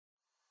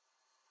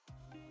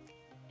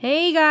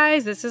Hey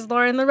guys, this is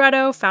Lauren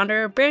Loretto,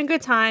 founder of Brand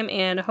Good Time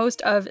and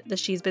host of the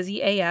She's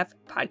Busy AF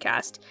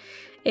podcast.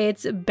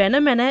 It's been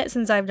a minute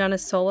since I've done a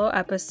solo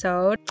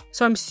episode,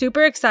 so I'm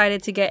super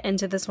excited to get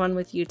into this one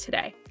with you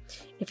today.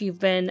 If you've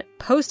been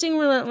posting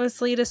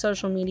relentlessly to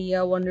social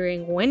media,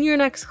 wondering when your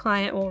next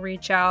client will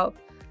reach out,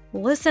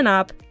 listen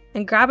up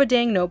and grab a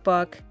dang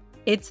notebook.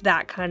 It's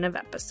that kind of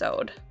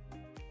episode.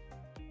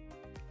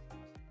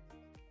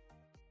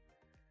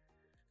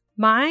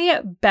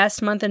 My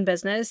best month in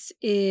business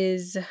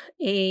is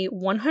a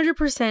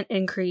 100%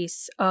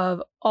 increase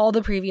of all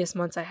the previous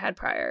months I had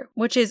prior,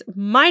 which is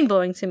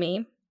mind-blowing to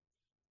me,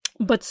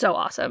 but so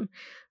awesome.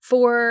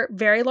 For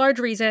very large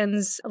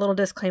reasons, a little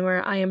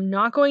disclaimer, I am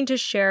not going to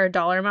share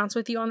dollar amounts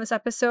with you on this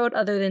episode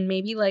other than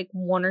maybe like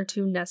one or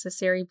two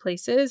necessary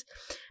places,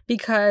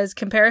 because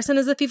comparison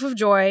is the thief of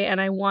joy, and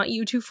I want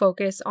you to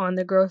focus on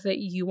the growth that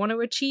you want to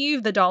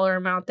achieve, the dollar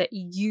amount that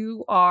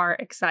you are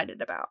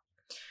excited about.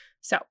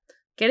 So,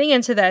 getting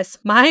into this,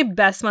 my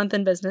best month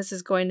in business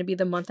is going to be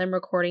the month I'm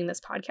recording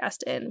this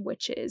podcast in,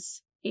 which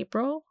is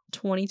April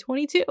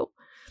 2022.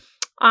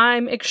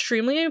 I'm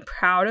extremely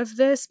proud of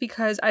this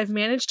because I've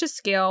managed to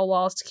scale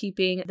whilst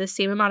keeping the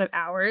same amount of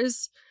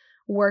hours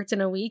worked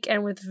in a week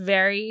and with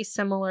very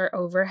similar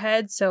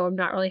overhead. So I'm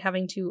not really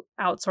having to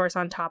outsource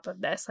on top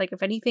of this. Like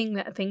if anything,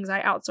 the things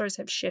I outsource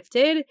have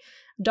shifted,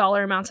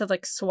 dollar amounts have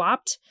like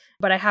swapped,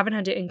 but I haven't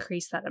had to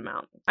increase that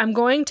amount. I'm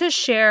going to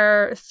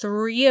share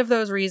 3 of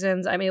those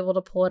reasons I'm able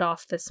to pull it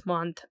off this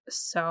month.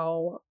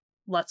 So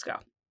let's go.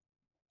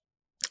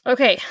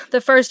 Okay,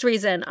 the first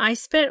reason, I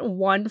spent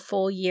 1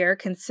 full year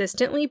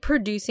consistently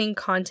producing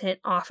content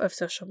off of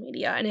social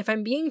media. And if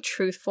I'm being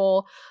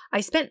truthful,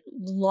 I spent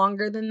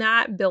longer than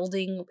that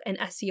building an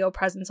SEO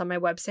presence on my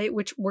website,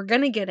 which we're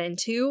going to get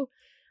into.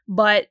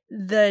 But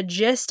the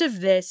gist of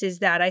this is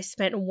that I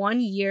spent 1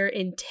 year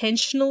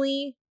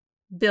intentionally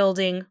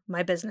building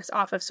my business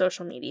off of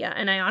social media.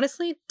 And I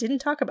honestly didn't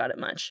talk about it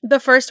much. The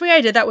first way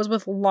I did that was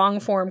with long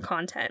form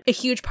content. A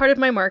huge part of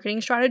my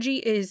marketing strategy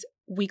is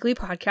weekly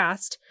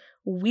podcast,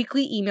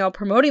 weekly email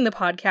promoting the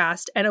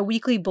podcast, and a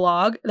weekly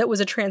blog that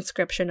was a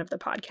transcription of the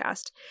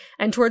podcast.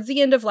 And towards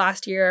the end of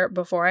last year,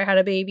 before I had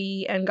a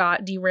baby and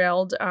got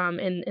derailed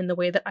in the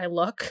way that I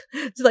look,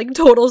 it's like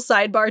total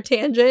sidebar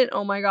tangent.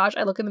 Oh my gosh,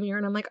 I look in the mirror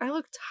and I'm like, I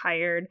look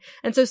tired.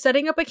 And so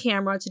setting up a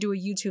camera to do a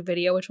YouTube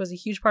video, which was a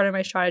huge part of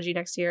my strategy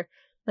next year,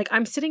 like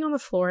I'm sitting on the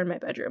floor in my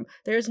bedroom.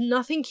 There's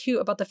nothing cute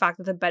about the fact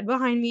that the bed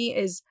behind me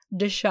is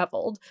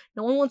disheveled.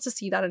 No one wants to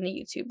see that in a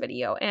YouTube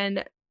video.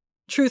 And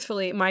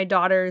truthfully, my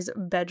daughter's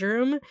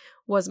bedroom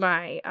was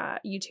my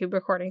YouTube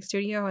recording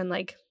studio, and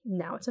like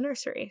now it's a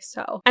nursery.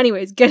 So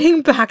anyways,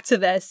 getting back to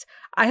this,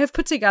 I have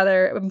put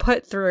together and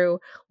put through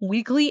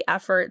weekly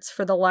efforts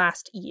for the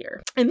last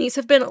year, and these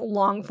have been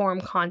long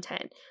form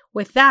content.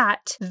 With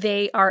that,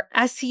 they are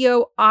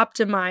SEO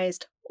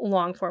optimized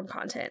long form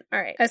content.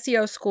 All right,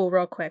 SEO school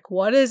real quick.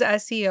 What does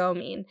SEO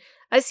mean?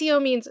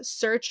 SEO means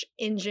search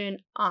engine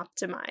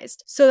optimized.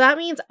 So that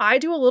means I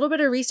do a little bit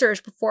of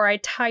research before I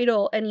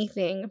title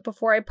anything,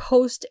 before I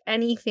post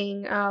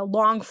anything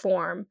long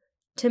form,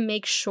 to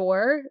make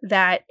sure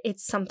that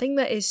it's something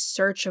that is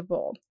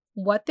searchable.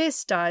 What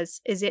this does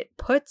is it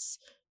puts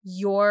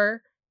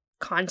your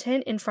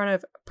content in front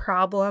of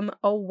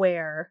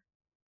problem-aware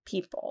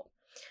people.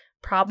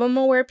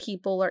 Problem-aware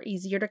people are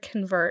easier to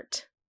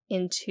convert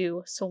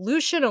into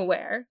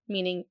solution-aware,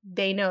 meaning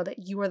they know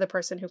that you are the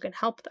person who can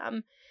help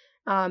them.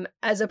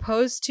 As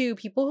opposed to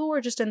people who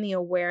are just in the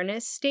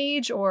awareness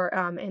stage or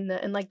in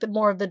the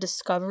more of the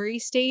discovery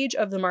stage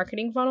of the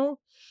marketing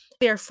funnel.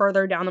 They are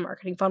further down the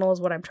marketing funnel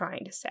is what I'm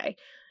trying to say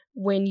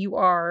when you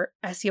are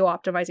SEO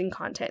optimizing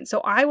content.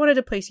 So I wanted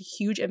to place a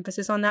huge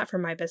emphasis on that for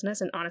my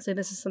business. And honestly,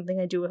 this is something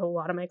I do with a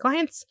lot of my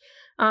clients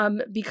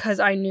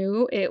because I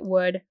knew it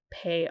would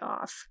pay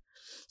off.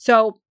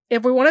 So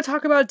if we want to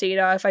talk about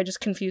data, if I just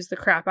confuse the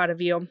crap out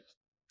of you,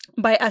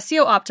 by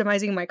SEO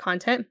optimizing my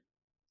content,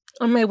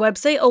 on my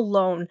website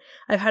alone,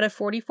 I've had a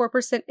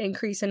 44%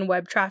 increase in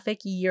web traffic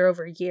year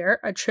over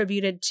year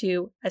attributed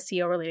to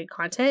SEO related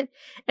content,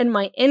 and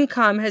my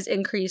income has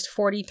increased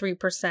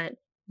 43%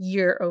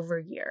 year over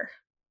year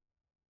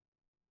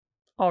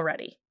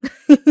already,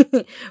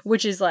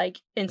 which is like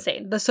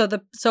insane.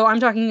 So I'm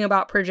talking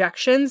about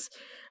projections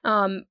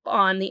on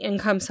the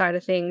income side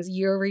of things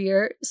year over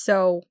year.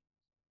 So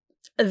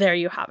there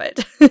you have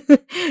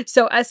it.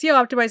 So SEO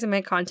optimizing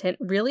my content,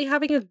 really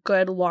having a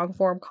good long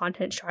form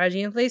content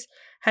strategy in place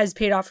has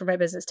paid off for my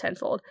business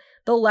tenfold.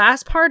 The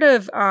last part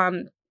of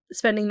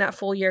spending that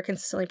full year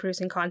consistently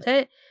producing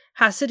content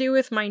has to do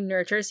with my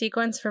nurture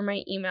sequence for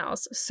my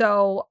emails.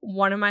 So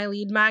one of my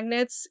lead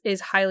magnets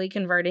is highly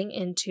converting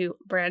into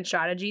brand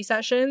strategy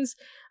sessions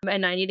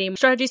and 90-day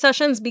strategy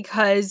sessions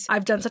because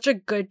I've done such a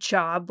good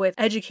job with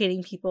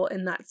educating people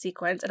in that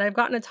sequence. And I've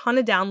gotten a ton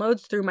of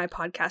downloads through my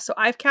podcast. So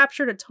I've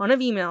captured a ton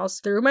of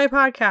emails through my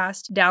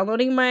podcast,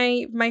 downloading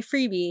my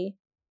freebie,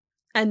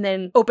 and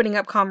then opening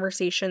up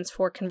conversations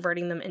for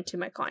converting them into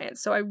my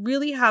clients. So I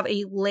really have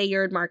a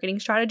layered marketing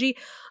strategy.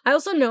 I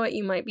also know what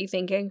you might be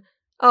thinking.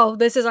 Oh,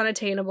 this is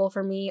unattainable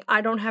for me.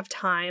 I don't have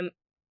time.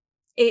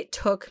 it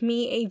took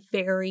me a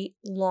very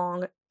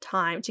long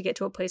time to get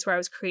to a place where I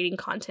was creating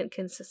content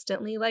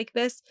consistently like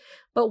this.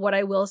 But what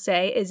I will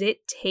say is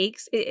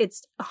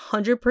it's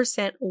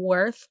 100%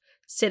 worth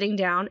sitting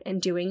down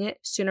and doing it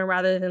sooner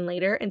rather than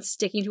later, and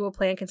sticking to a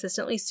plan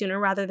consistently sooner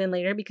rather than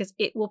later, because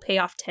it will pay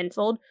off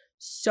tenfold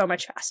so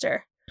much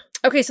faster.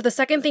 Okay, so the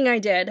second thing I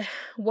did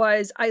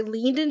was I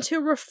leaned into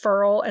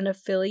referral and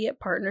affiliate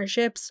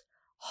partnerships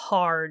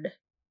hard.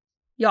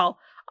 Y'all,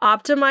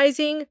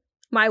 optimizing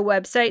my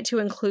website to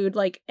include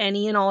like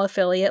any and all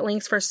affiliate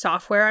links for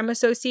software I'm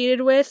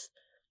associated with.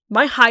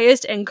 My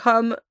highest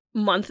income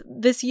month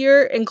this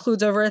year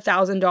includes over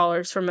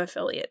 $1,000 from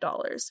affiliate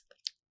dollars.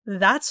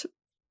 That's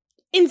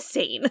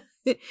insane.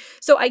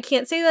 So I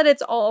can't say that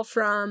it's all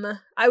from,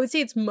 I would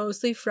say it's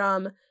mostly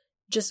from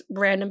just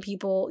random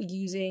people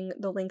using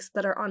the links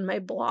that are on my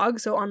blog.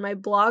 So on my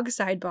blog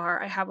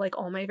sidebar, I have like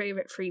all my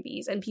favorite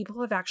freebies, and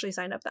people have actually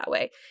signed up that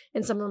way.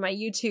 In some of my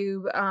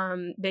YouTube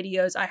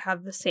videos, I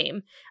have the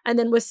same. And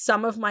then with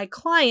some of my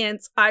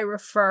clients, I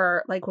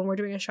refer, like when we're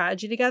doing a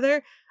strategy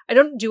together, I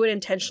don't do it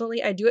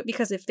intentionally. I do it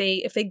because if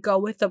they go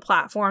with the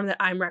platform that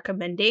I'm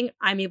recommending,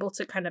 I'm able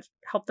to kind of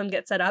help them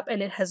get set up,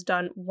 and it has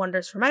done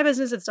wonders for my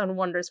business. It's done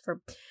wonders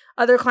for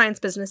other clients'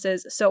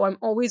 businesses. So I'm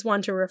always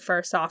one to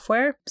refer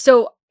software.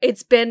 So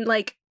it's been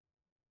like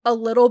a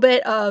little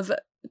bit of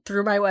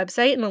through my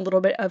website and a little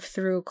bit of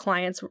through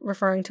clients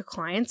referring to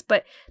clients,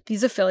 but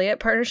these affiliate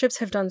partnerships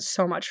have done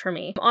so much for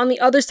me. On the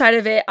other side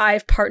of it,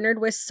 I've partnered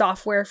with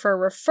software for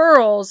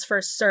referrals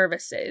for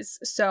services.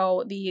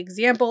 So the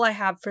example I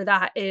have for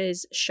that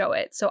is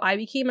Showit. So I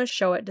became a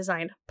Showit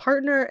design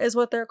partner is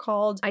what they're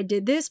called. I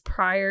did this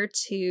prior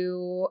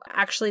to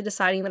actually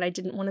deciding that I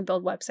didn't want to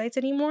build websites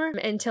anymore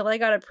until I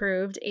got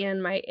approved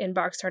and my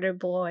inbox started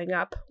blowing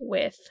up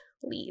with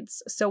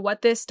leads. So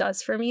what this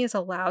does for me is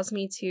allows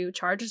me to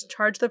charge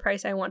the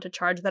price I want to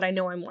charge that I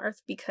know I'm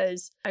worth,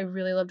 because I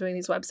really love doing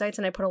these websites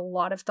and I put a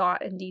lot of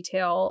thought and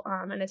detail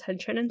and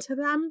attention into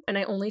them, and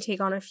I only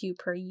take on a few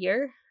per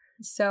year.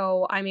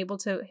 So I'm able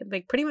to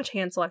like pretty much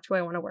hand select who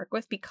I want to work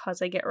with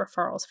because I get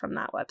referrals from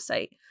that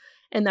website.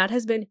 And that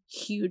has been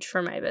huge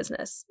for my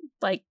business,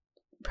 like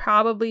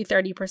probably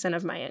 30%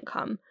 of my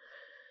income.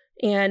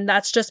 And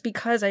that's just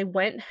because I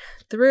went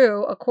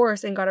through a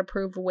course and got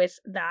approved with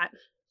that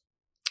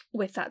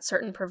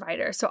certain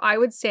provider. So I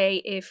would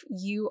say if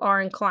you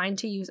are inclined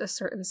to use a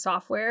certain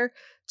software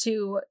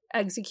to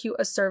execute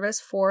a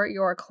service for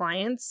your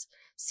clients,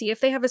 see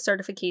if they have a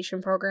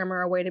certification program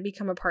or a way to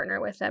become a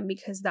partner with them,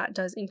 because that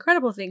does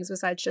incredible things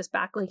besides just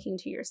backlinking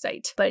to your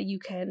site. But you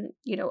can,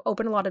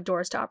 open a lot of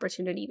doors to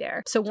opportunity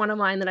there. So one of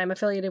mine that I'm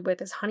affiliated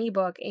with is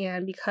HoneyBook,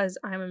 and because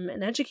I'm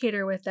an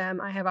educator with them,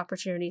 I have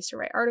opportunities to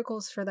write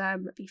articles for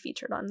them, be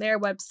featured on their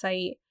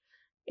website.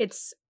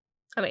 It's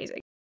amazing.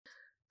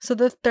 So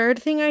the third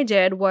thing I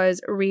did was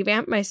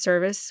revamp my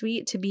service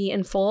suite to be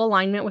in full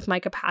alignment with my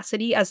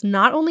capacity as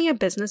not only a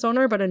business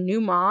owner, but a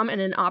new mom and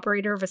an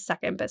operator of a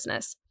second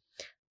business.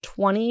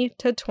 20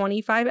 to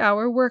 25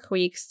 hour work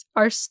weeks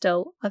are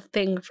still a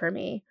thing for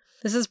me.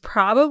 This is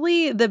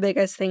probably the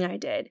biggest thing I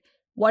did.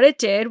 What it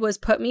did was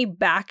put me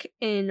back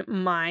in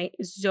my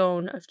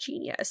zone of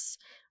genius.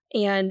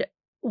 And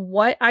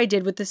what I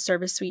did with the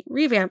service suite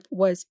revamp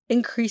was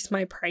increase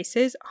my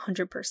prices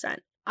 100%.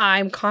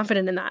 I'm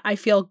confident in that. I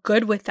feel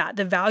good with that.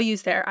 The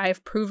value's there.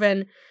 I've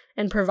proven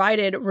and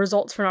provided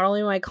results for not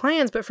only my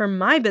clients, but for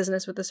my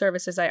business with the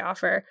services I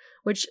offer,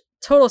 which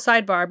total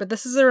sidebar, but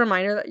this is a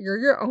reminder that you're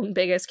your own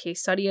biggest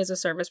case study as a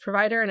service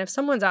provider. And if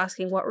someone's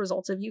asking what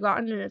results have you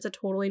gotten and it's a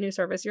totally new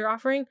service you're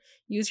offering,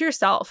 use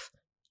yourself.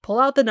 Pull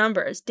out the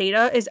numbers.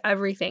 Data is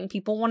everything.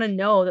 People want to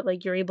know that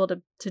like you're able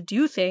to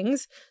do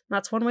things.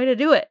 That's one way to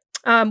do it.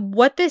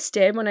 What this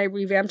did when I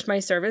revamped my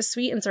service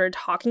suite and started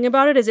talking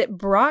about it is it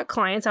brought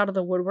clients out of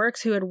the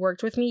woodworks who had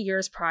worked with me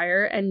years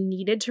prior and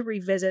needed to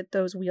revisit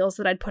those wheels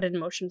that I'd put in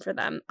motion for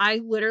them. I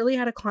literally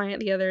had a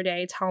client the other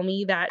day tell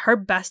me that her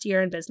best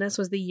year in business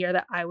was the year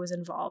that I was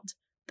involved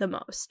the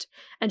most.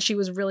 And she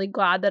was really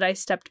glad that I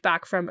stepped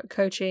back from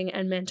coaching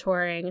and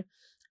mentoring,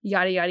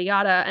 yada, yada,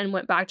 yada, and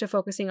went back to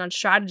focusing on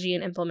strategy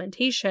and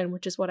implementation,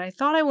 which is what I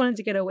thought I wanted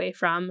to get away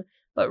from,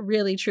 but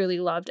really truly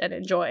loved and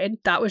enjoyed.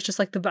 That was just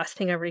like the best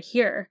thing ever to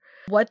hear.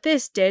 What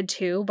this did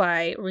too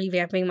by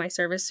revamping my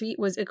service suite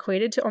was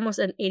equated to almost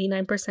an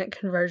 89%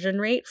 conversion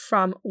rate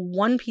from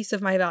one piece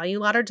of my value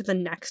ladder to the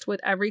next with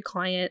every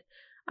client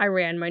I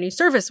ran my new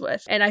service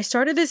with. And I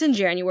started this in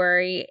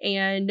January,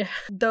 and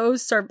the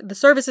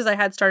services I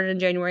had started in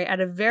January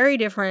at a very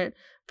different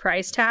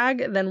price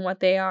tag than what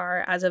they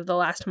are as of the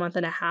last month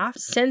and a half.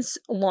 Since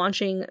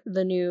launching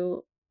the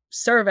new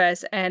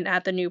service and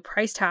at the new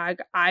price tag,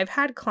 I've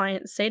had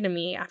clients say to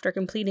me after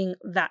completing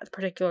that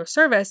particular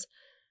service,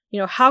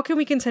 how can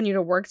we continue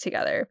to work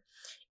together?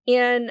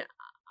 And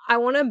I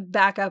want to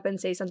back up and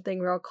say something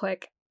real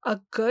quick.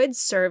 A good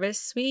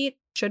service suite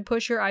should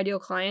push your ideal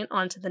client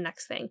onto the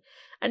next thing.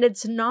 And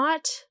it's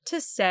not to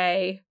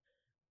say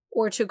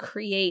or to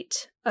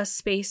create a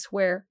space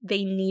where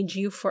they need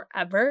you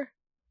forever,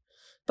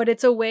 but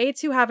it's a way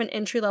to have an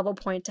entry-level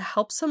point to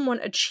help someone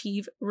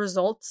achieve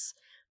results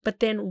but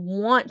then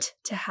want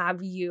to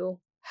have you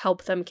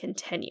help them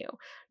continue.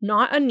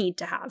 Not a need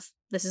to have.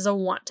 This is a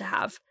want to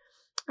have.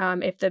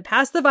 If they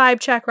pass the vibe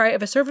check, right?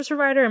 If a service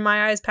provider in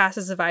my eyes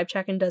passes the vibe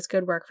check and does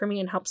good work for me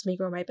and helps me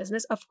grow my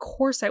business, of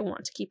course I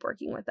want to keep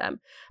working with them.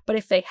 But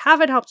if they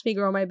haven't helped me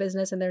grow my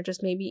business and they're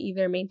just maybe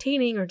either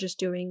maintaining or just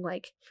doing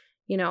like,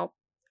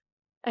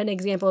 an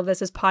example of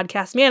this is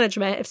podcast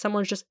management. If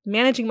someone's just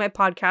managing my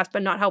podcast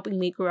but not helping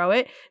me grow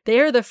it,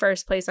 they're the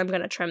first place I'm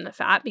going to trim the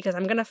fat, because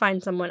I'm going to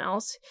find someone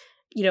else,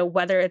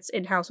 whether it's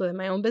in-house within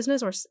my own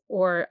business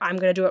or I'm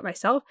going to do it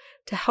myself,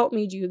 to help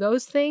me do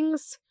those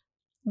things,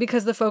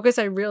 because the focus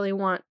I really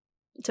want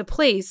to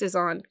place is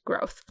on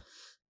growth.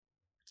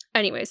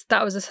 Anyways,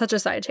 that was such a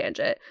side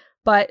tangent.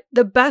 But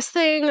the best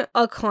thing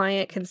a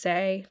client can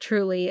say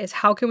truly is,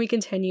 how can we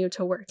continue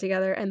to work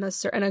together? And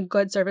a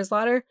good service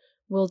ladder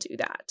will do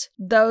that.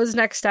 Those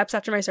next steps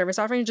after my service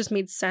offering just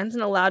made sense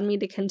and allowed me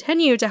to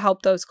continue to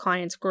help those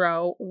clients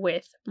grow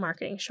with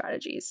marketing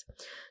strategies.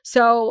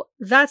 So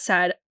that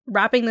said,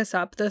 wrapping this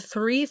up, the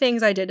 3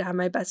 things I did to have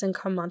my best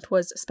income month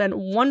was spend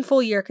 1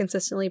 full year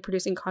consistently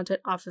producing content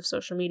off of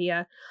social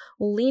media,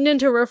 leaned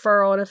into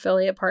referral and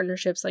affiliate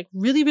partnerships like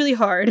really, really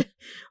hard.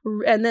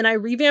 And then I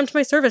revamped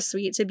my service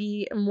suite to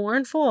be more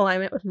in full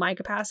alignment with my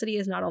capacity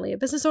as not only a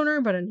business owner,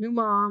 but a new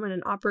mom and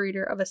an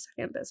operator of a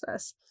second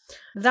business.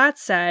 That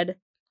said,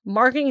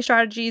 marketing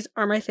strategies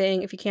are my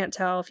thing, if you can't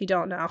tell, if you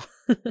don't know.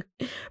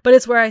 But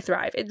it's where I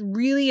thrive. It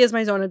really is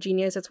my zone of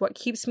genius. It's what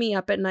keeps me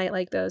up at night,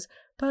 like those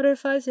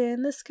butterflies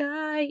in the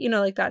sky,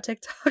 like that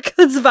TikTok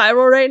that's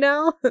viral right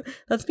now.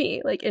 That's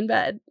me, like in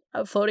bed,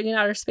 floating in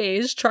outer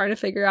space, trying to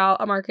figure out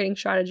a marketing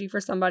strategy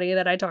for somebody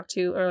that I talked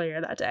to earlier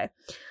that day.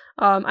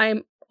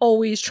 I'm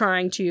always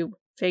trying to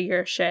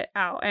figure shit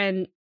out,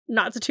 and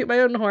not to toot my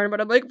own horn,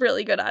 but I'm like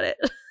really good at it.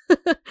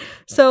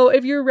 So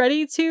if you're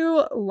ready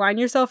to line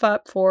yourself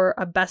up for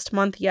a best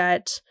month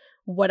yet,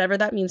 whatever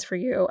that means for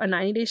you, a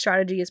 90-day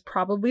strategy is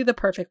probably the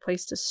perfect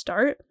place to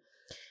start.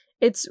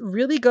 It's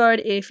really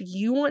good if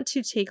you want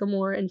to take a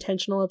more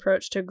intentional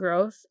approach to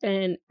growth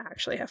and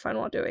actually have fun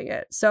while doing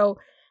it. So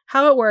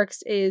how it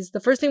works is, the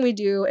first thing we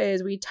do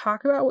is we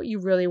talk about what you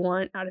really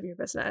want out of your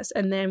business,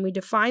 and then we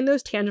define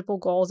those tangible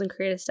goals and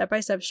create a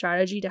step-by-step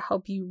strategy to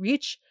help you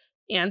reach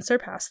and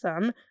surpass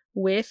them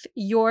with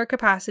your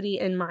capacity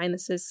in mind.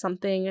 This is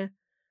something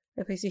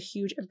I place a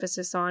huge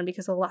emphasis on,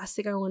 because the last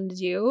thing I want to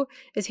do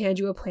is hand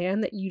you a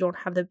plan that you don't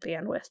have the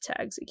bandwidth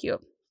to execute.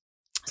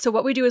 So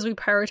what we do is we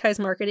prioritize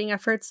marketing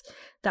efforts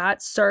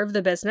that serve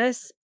the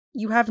business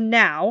you have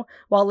now,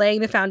 while laying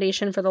the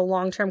foundation for the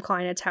long-term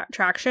client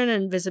attraction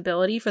and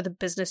visibility for the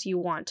business you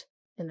want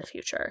in the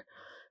future.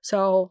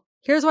 So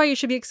here's why you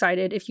should be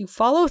excited. If you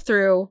follow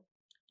through,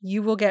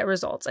 you will get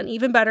results. And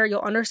even better, you'll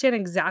understand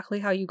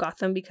exactly how you got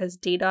them, because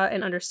data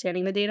and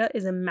understanding the data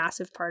is a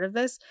massive part of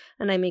this.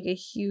 And I make a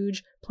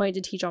huge point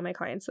to teach all my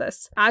clients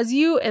this. As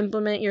you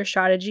implement your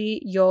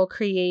strategy, you'll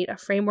create a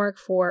framework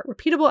for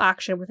repeatable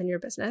action within your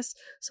business.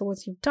 So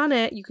once you've done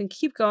it, you can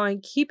keep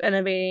going, keep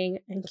innovating,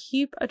 and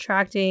keep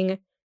attracting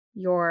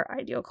your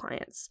ideal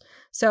clients.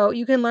 So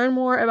you can learn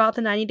more about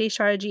the 90-day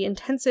strategy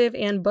intensive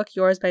and book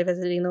yours by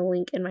visiting the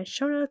link in my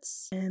show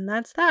notes. And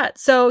that's that.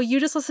 So you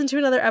just listened to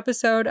another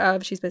episode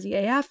of She's Busy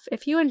AF.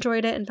 If you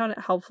enjoyed it and found it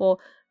helpful,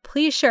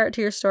 please share it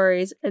to your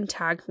stories and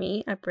tag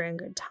me at Brand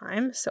Good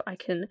Time so I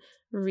can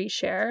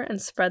reshare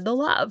and spread the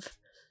love.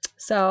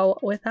 So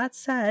with that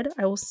said,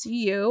 I will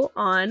see you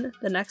on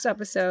the next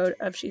episode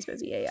of She's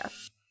Busy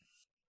AF.